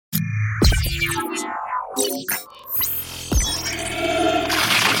And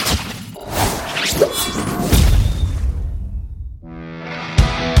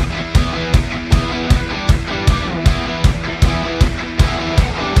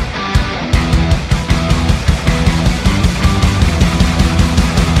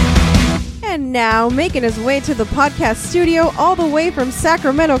now, making his way to the podcast studio all the way from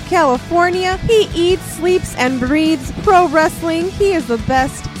Sacramento, California, he eats, sleeps, and breathes pro wrestling. He is the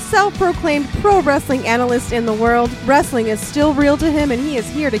best self-proclaimed pro wrestling analyst in the world. Wrestling is still real to him, and he is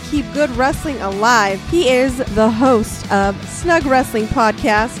here to keep good wrestling alive. He is the host of Snug Wrestling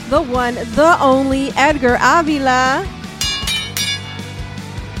Podcast, the one, the only Edgar Avila.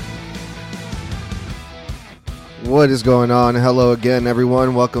 What is going on? Hello again,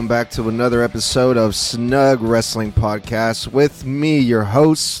 everyone. Welcome back to another episode of Snug Wrestling Podcast with me, your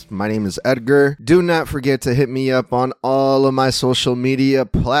host. My name is Edgar. Do not forget to hit me up on all of my social media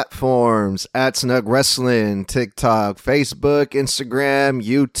platforms at Snug Wrestling, TikTok, Facebook, Instagram,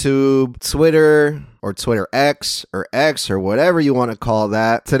 YouTube, Twitter, or Twitter X or whatever you want to call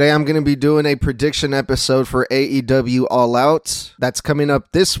that. Today I'm going to be doing a prediction episode for AEW All Out. That's coming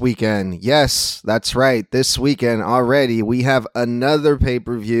up this weekend. Yes, that's right. This weekend already. We have another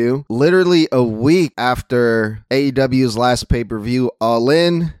pay-per-view literally a week after AEW's last pay-per-view, All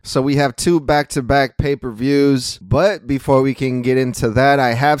In. So we have two back-to-back pay-per-views. But before we can get into that,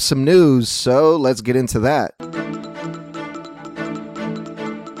 I have some news. So let's get into that.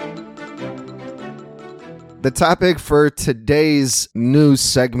 The topic for today's news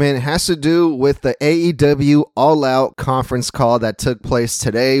segment has to do with the AEW All Out conference call that took place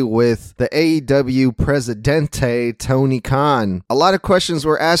today with the AEW Presidente, Tony Khan. A lot of questions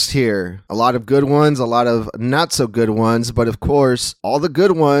were asked here. A lot of good ones, a lot of not so good ones, but of course, all the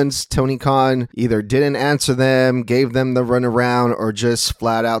good ones, Tony Khan either didn't answer them, gave them the runaround, or just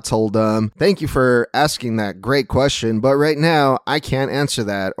flat out told them, thank you for asking that great question, but right now, I can't answer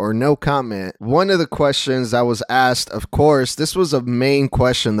that, or no comment. One of the questions that was asked, of course, this was a main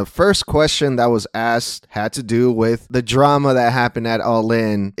question. The first question that was asked had to do with the drama that happened at All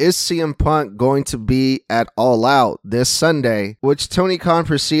In. Is CM Punk going to be at All Out this Sunday? Which Tony Khan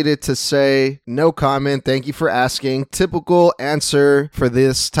proceeded to say, no comment, thank you for asking. Typical answer for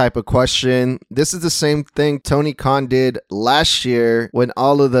this type of question. This is the same thing Tony Khan did last year when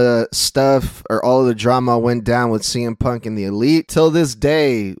all of the stuff or all of the drama went down with CM Punk and the Elite. Till this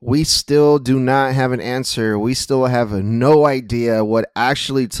day, we still do not have an answer. We still have no idea what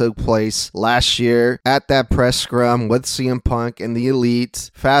actually took place last year at that press scrum with CM Punk and the Elite.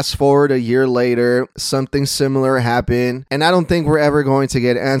 Fast forward a year later, something similar happened, and I don't think we're ever going to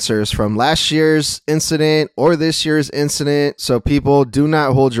get answers from last year's incident or this year's incident. So people, do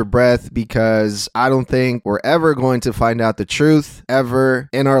not hold your breath, because I don't think we're ever going to find out the truth ever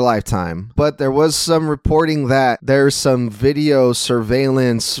in our lifetime. But there was some reporting that there's some video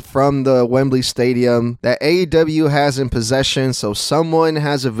surveillance from the Wembley Stadium that AEW has in possession, so someone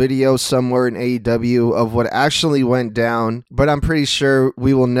has a video somewhere in AEW of what actually went down, but I'm pretty sure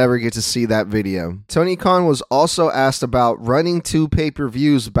we will never get to see that video. Tony Khan was also asked about running two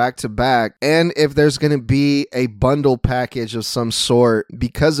pay-per-views back-to-back, and if there's going to be a bundle package of some sort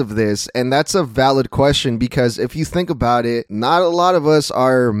because of this, and that's a valid question, because if you think about it, not a lot of us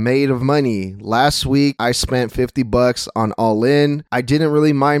are made of money. Last week, I spent $50 on All In. I didn't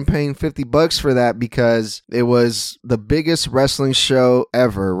really mind paying $50 for that because it was the biggest wrestling show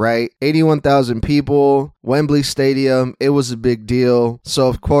ever, right? 81,000 people, Wembley Stadium. It was a big deal. So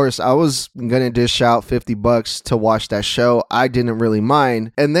of course I was gonna dish out $50 to watch that show. I didn't really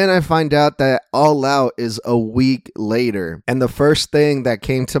mind. And then I find out that All Out is a week later. And the first thing that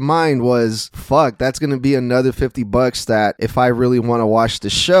came to mind was, fuck, that's gonna be another $50 that if I really want to watch the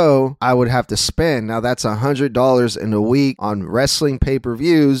show, I would have to spend. Now that's $100 in a week on wrestling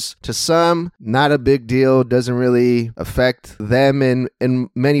pay-per-views. To some, not a big deal, doesn't really affect them in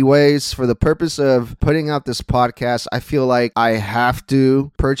many ways. For the purpose of putting out this podcast, I feel like I have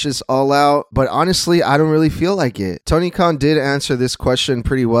to purchase All Out, but honestly, I don't really feel like it. Tony Khan did answer this question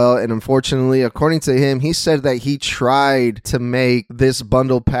pretty well, and unfortunately, according to him, he said that he tried to make this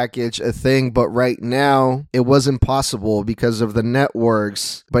bundle package a thing, but right now, it wasn't possible because of the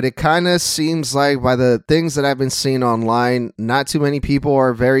networks. But it kind of seems like, by the things that I've been seeing online, not too many people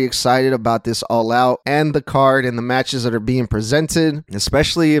are very excited about this All Out and the card and the matches that are being presented,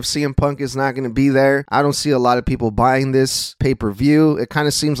 especially if CM Punk is not going to be there. I don't see a lot of people buying this pay-per-view. It kind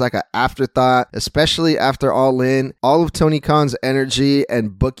of seems like an afterthought, especially after All In. All of Tony Khan's energy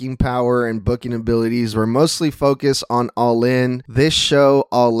and booking power and booking abilities were mostly focused on All In. This show,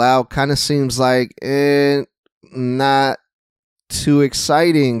 All Out, kind of seems like not too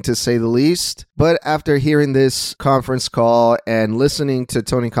exciting, to say the least. But after hearing this conference call and listening to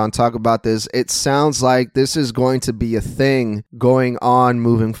Tony Khan talk about this, it sounds like this is going to be a thing going on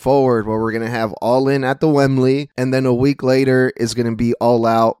moving forward, where we're going to have All In at the Wembley, and then a week later is going to be All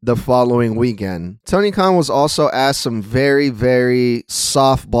Out the following weekend. Tony Khan was also asked some very, very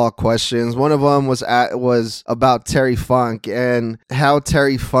softball questions. One of them was about Terry Funk and how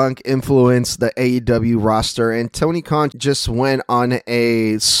Terry Funk influenced the AEW roster, and Tony Khan just went on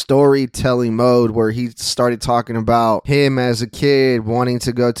a storytelling mode where he started talking about him as a kid wanting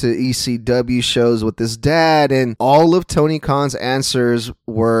to go to ECW shows with his dad, and all of Tony Khan's answers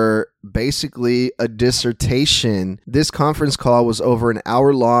were basically a dissertation. This conference call was over an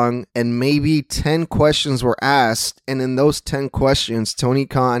hour long, and maybe 10 questions were asked, and in those 10 questions, Tony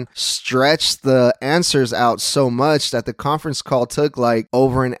Khan stretched the answers out so much that the conference call took like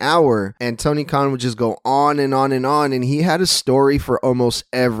over an hour, and Tony Khan would just go on and on and on, and he had a story for almost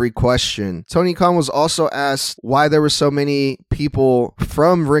every question. Tony Khan was also asked why there were so many people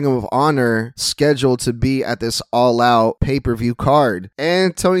from Ring of Honor scheduled to be at this all-out pay-per-view card,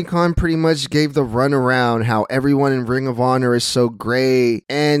 and Tony Khan pretty much gave the runaround how everyone in Ring of Honor is so great,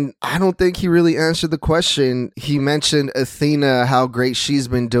 and I don't think he really answered the question. He mentioned Athena, how great she's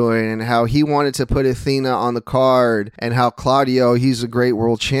been doing, and how he wanted to put Athena on the card, and how Claudio, he's a great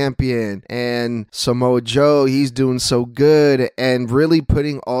world champion, and Samoa Joe, he's doing so good, and really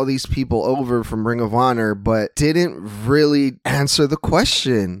putting all these people over from Ring of Honor, but didn't really answer the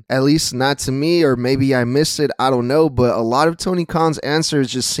question, at least not to me, or maybe I missed it, I don't know, but a lot of Tony Khan's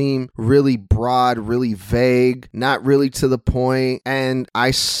answers just seem really broad, really vague, not really to the point, and I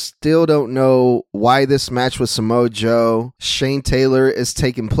still don't know why this match with Samoa Joe, Shane Taylor is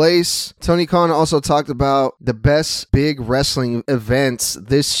taking place. Tony Khan also talked about the best big wrestling events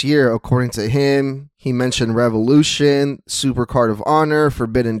this year, according to him. He mentioned Revolution, Supercard of Honor,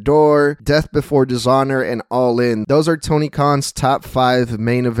 Forbidden Door, Death Before Dishonor, and All In. Those are Tony Khan's top 5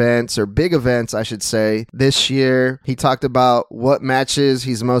 main events, or big events, I should say, this year. He talked about what matches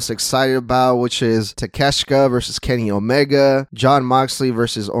he's most excited about, which is Takeshita versus Kenny Omega, Jon Moxley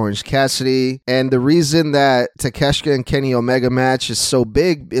versus Orange Cassidy. And the reason that Takeshita and Kenny Omega match is so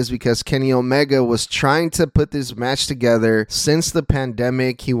big is because Kenny Omega was trying to put this match together since the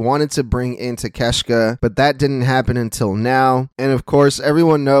pandemic. He wanted to bring in Takeshita, but that didn't happen until now. And of course,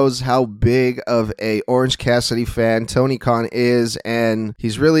 everyone knows how big of a Orange Cassidy fan Tony Khan is, and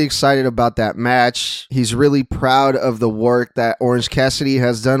he's really excited about that match. He's really proud of the work that Orange Cassidy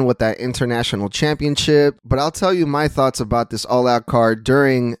has done with that international championship. But I'll tell you my thoughts about this all-out card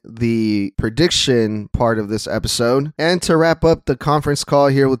during the prediction part of this episode. And to wrap up the conference call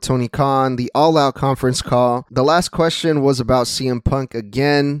here with Tony Khan, the all-out conference call, the last question was about CM Punk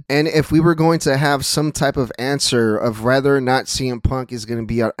again, and if we were going to have some type of answer of whether or not CM Punk is going to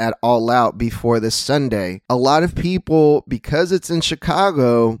be at All Out before this Sunday. A lot of people, because it's in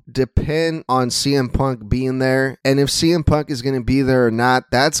Chicago, depend on CM Punk being there, and if CM Punk is going to be there or not,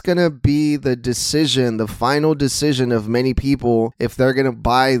 that's going to be the decision, the final decision of many people if they're going to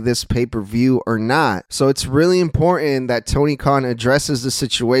buy this pay-per-view or not. So it's really important that Tony Khan addresses the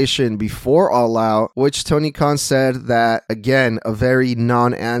situation before All Out, which Tony Khan said that, again, a very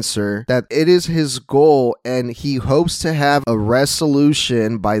non-answer, that it is his goal and he hopes to have a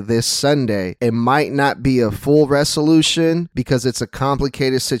resolution by this Sunday. It might not be a full resolution because it's a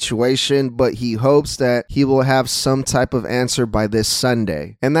complicated situation, but he hopes that he will have some type of answer by this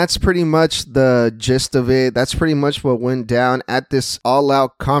Sunday. And that's pretty much the gist of it. That's pretty much what went down at this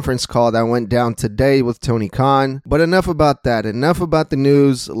all-out conference call that went down today with Tony Khan. But enough about that. Enough about the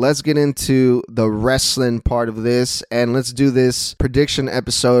news. Let's get into the wrestling part of this, and let's do this prediction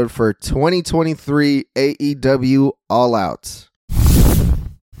episode for 2023 AEW All Out.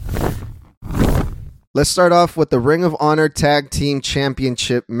 Let's start off with the Ring of Honor Tag Team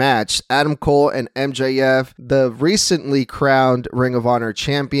Championship match. Adam Cole and MJF, the recently crowned Ring of Honor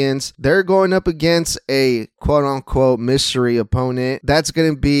champions, they're going up against a quote-unquote mystery opponent that's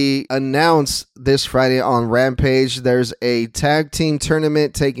going to be announced this Friday on Rampage. There's a tag team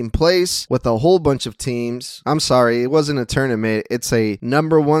tournament taking place with a whole bunch of teams. I'm sorry, it wasn't a tournament. It's a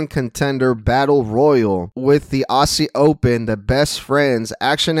 #1 contender battle royal with the Aussie Open, the Best Friends,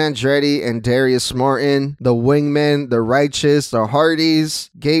 Action Andretti and Darius Martin, the Wingmen, the Righteous, the Hardys,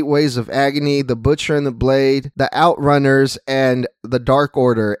 Gateways of Agony, the Butcher and the Blade, the Outrunners, and the Dark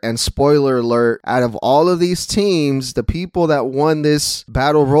Order. And spoiler alert, out of all of these teams, the people that won this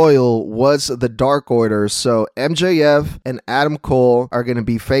battle royal was the Dark Order. So MJF and Adam Cole are going to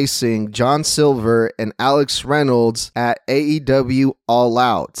be facing John Silver and Alex Reynolds at AEW All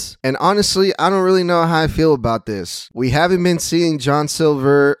Out. And honestly, I don't really know how I feel about this. We haven't been seeing John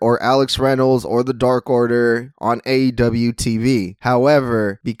Silver or Alex Reynolds or the Dark Order on AEW TV.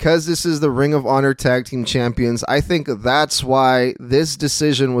 However, because this is the Ring of Honor Tag Team Champions, I think that's why this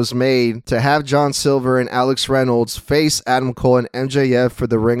decision was made to have John Silver and Alex Reynolds face Adam Cole and MJF for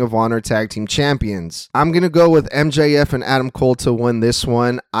the Ring of Honor Tag Team Champions. I'm going to go with MJF and Adam Cole to win this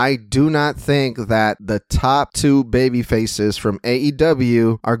one. I do not think that the top two baby faces from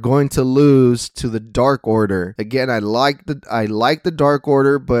AEW are going to lose to the Dark Order. Again, I like the Dark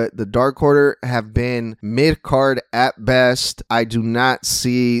Order, but the Dark Order have been mid-card at best. I do not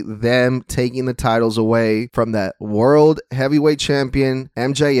see them taking the titles away from that World Heavyweight Champion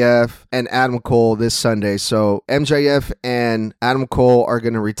MJF and Adam Cole this Sunday. So MJF and Adam Cole are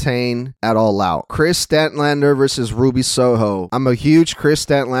going to retain at All Out. Chris Statlander versus Ruby Soho. I'm a huge Chris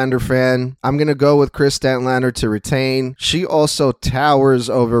Statlander fan. I'm going to go with Chris Statlander to retain. She also towers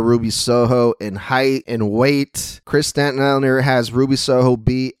over Ruby Soho in height and weight. Chris Statlander has Ruby Soho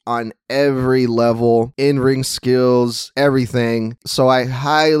beat on every level, in-ring skills, everything. So I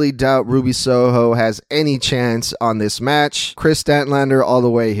highly doubt Ruby Soho has any chance on this match. Chris Statlander all the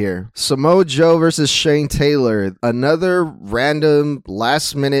way here. Samoa Joe versus Shane Taylor. Another random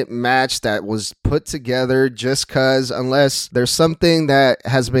last-minute match that was put together just cause, unless there's something that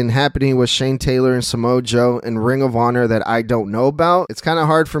has been happening with Shane Taylor and Samoa Joe in Ring of Honor that I don't know about. It's kind of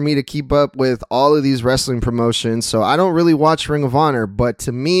hard for me to keep up with all of these wrestling promotions, so I don't really watch Ring of Honor, but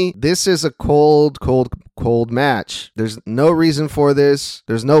to me, this is a cold match. There's no reason for this.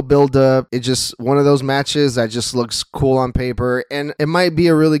 There's no build up. It's just one of those matches that just looks cool on paper, and it might be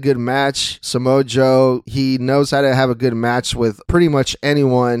a really good match. Samoa Joe, he knows how to have a good match with pretty much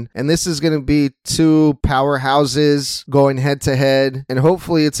anyone, and this is going to be two powerhouses going head to head, and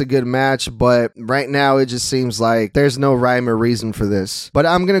hopefully it's a good match, but right now it just seems like there's no rhyme or reason for this. But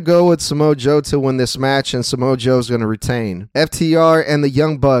I'm going to go with Samoa Joe to win this match, and Samoa Joe's going to retain. FTR and the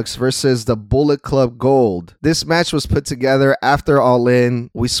Young Bucks versus the Bullet Club Gold. This match was put together after All In.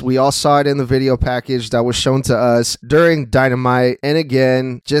 We all saw it in the video package that was shown to us during Dynamite, and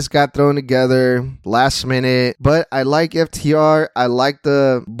again, just got thrown together last minute. But I like FTR. I like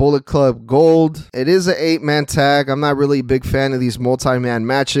the Bullet Club Gold. It is an 8-man tag. I'm not really a big fan of these multi-man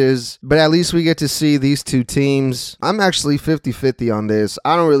matches, but at least we get to see these two teams. I'm actually 50-50 on this.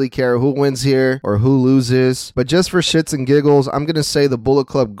 I don't really care who wins here or who loses, but just for shits and giggles, I'm going to say the Bullet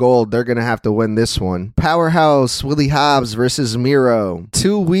Club Gold, they're going to have to win this one. Powerhouse Willie Hobbs versus Miro.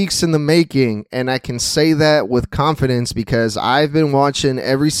 2 weeks in the making, and I can say that with confidence because I've been watching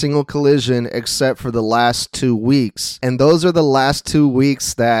every single Collision except for the last 2 weeks. And those are the last 2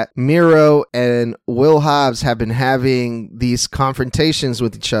 weeks that Miro and Will Hobbs have been having these confrontations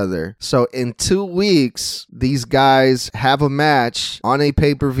with each other. So in 2 weeks, these guys have a match on a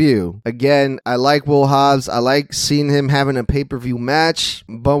pay-per-view. Again, I like Will Hobbs. I like seeing him having a pay-per-view match,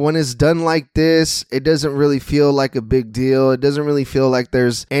 but when it's done like this, it doesn't really feel like a big deal. It doesn't really feel like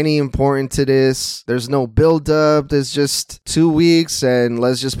there's any importance to this. There's no build up. There's just 2 weeks and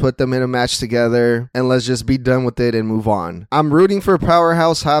let's just put them in a match together and let's just be done with it and move on. I'm rooting for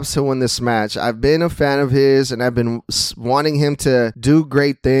Powerhouse Hobbs to win this match. I've been a fan of his and I've been wanting him to do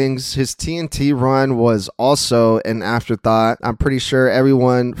great things. His TNT run was also an afterthought. I'm pretty sure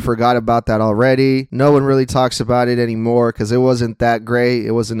everyone forgot about that already. No one really talks about it anymore because it wasn't that great.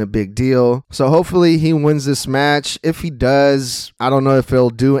 It wasn't a big deal. So hopefully he wins this match. If he does, I don't know if it'll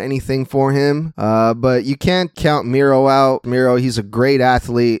do anything for him, but you can't count Miro out. Miro, he's a great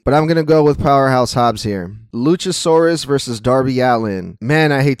athlete, but I'm going to go with Powerhouse Hobbs here. Luchasaurus versus Darby Allin.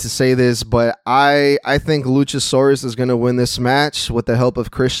 Man, I hate to say this, but I think Luchasaurus is going to win this match with the help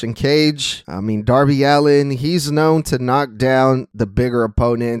of Christian Cage. I mean, Darby Allin, he's known to knock down the bigger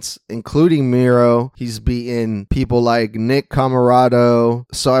opponents, including Miro. He's beaten people like Nick Camarado,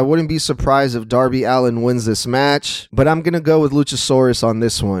 so I wouldn't be surprised if Darby Allin wins this match, but I'm going to go with Luchasaurus on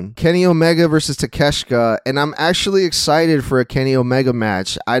this one. Kenny Omega versus Takeshita, and I'm actually excited for a Kenny Omega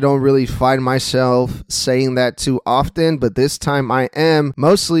match. I don't really find myself saying that too often, but this time I am,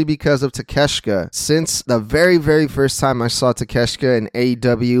 mostly because of Takeshita. Since the very first time I saw Takeshita in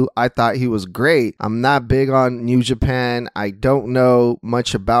AEW, I thought he was great. I'm not big on New Japan. I don't know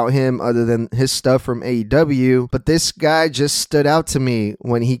much about him other than his stuff from AEW, but this guy just stood out to me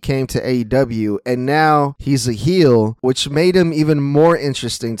when he came to AEW, and now he's a heel, which made him even more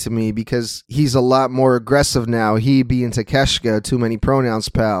interesting to me because he's a lot more aggressive now. He being Takeshita, too many pronouns,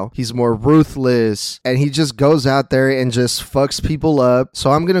 pal. He's more ruthless, and he just goes out there and just fucks people up.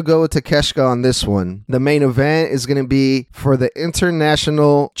 So I'm going to go with Takeshita on this one. The main event is going to be for the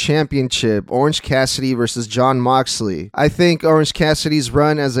International Championship, Orange Cassidy versus Jon Moxley. I think Orange Cassidy's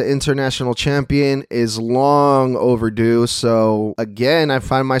run as an international champion is long overdue. So again, I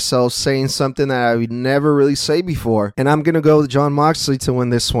find myself saying something that I would never really say before. And I'm going to go with Jon Moxley to win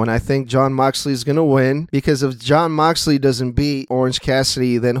this one. I think Jon Moxley is going to win because if Jon Moxley doesn't beat Orange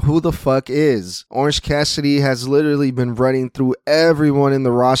Cassidy, then who the fuck is? Orange Cassidy has literally been running through everyone in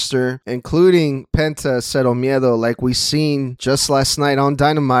the roster, including Penta Cero Miedo, like we seen just last night on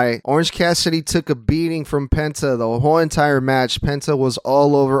Dynamite. Orange Cassidy took a beating from Penta the whole entire match. Penta was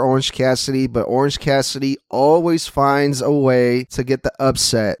all over Orange Cassidy, but Orange Cassidy always finds a way to get the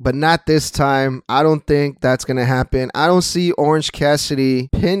upset. But not this time. I don't think that's going to happen. I don't see Orange Cassidy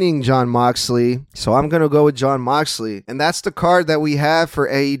pinning Jon Moxley, so I'm going to go with Jon Moxley. And that's the card that we have for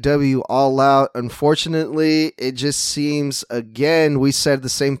AEW All Out. Unfortunately, it just seems, again, we said the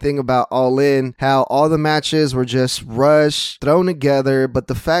same thing about All In, how all the matches were just rushed, thrown together, but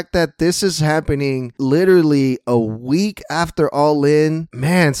the fact that this is happening literally a week after All In,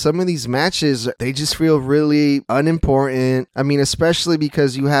 man, some of these matches, they just feel really unimportant. I mean, especially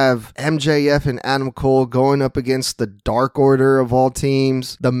because you have MJF and Adam Cole going up against the Dark Order of all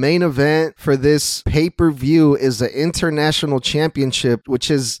teams. The main event for this pay-per-view is the International Championship,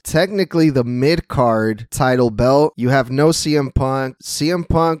 which is technically the mid-card title belt. You have no CM Punk. CM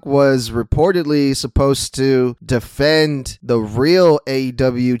Punk was reportedly supposed to defend the real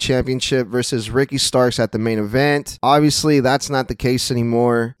AEW championship versus Ricky Starks at the main event. Obviously, that's not the case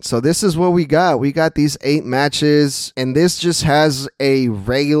anymore. So this is what we got. We got these 8 matches, and this just has a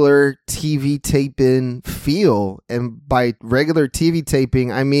regular TV taping feel. And by regular TV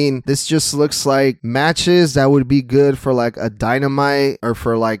taping, I mean this just looks like matches that would be good for like a Dynamite or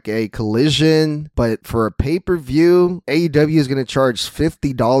for like a Collision, but for a pay-per-view, AEW is going to charge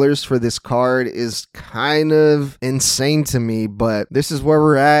 $50 for this card is kind of insane to me, but this is where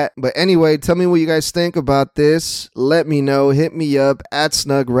we're at. But anyway, tell me what you guys think about this. Let me know. Hit me up at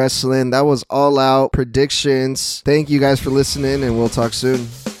Snug Wrestling. That was All Out predictions. Thank you guys for listening, and we'll talk soon.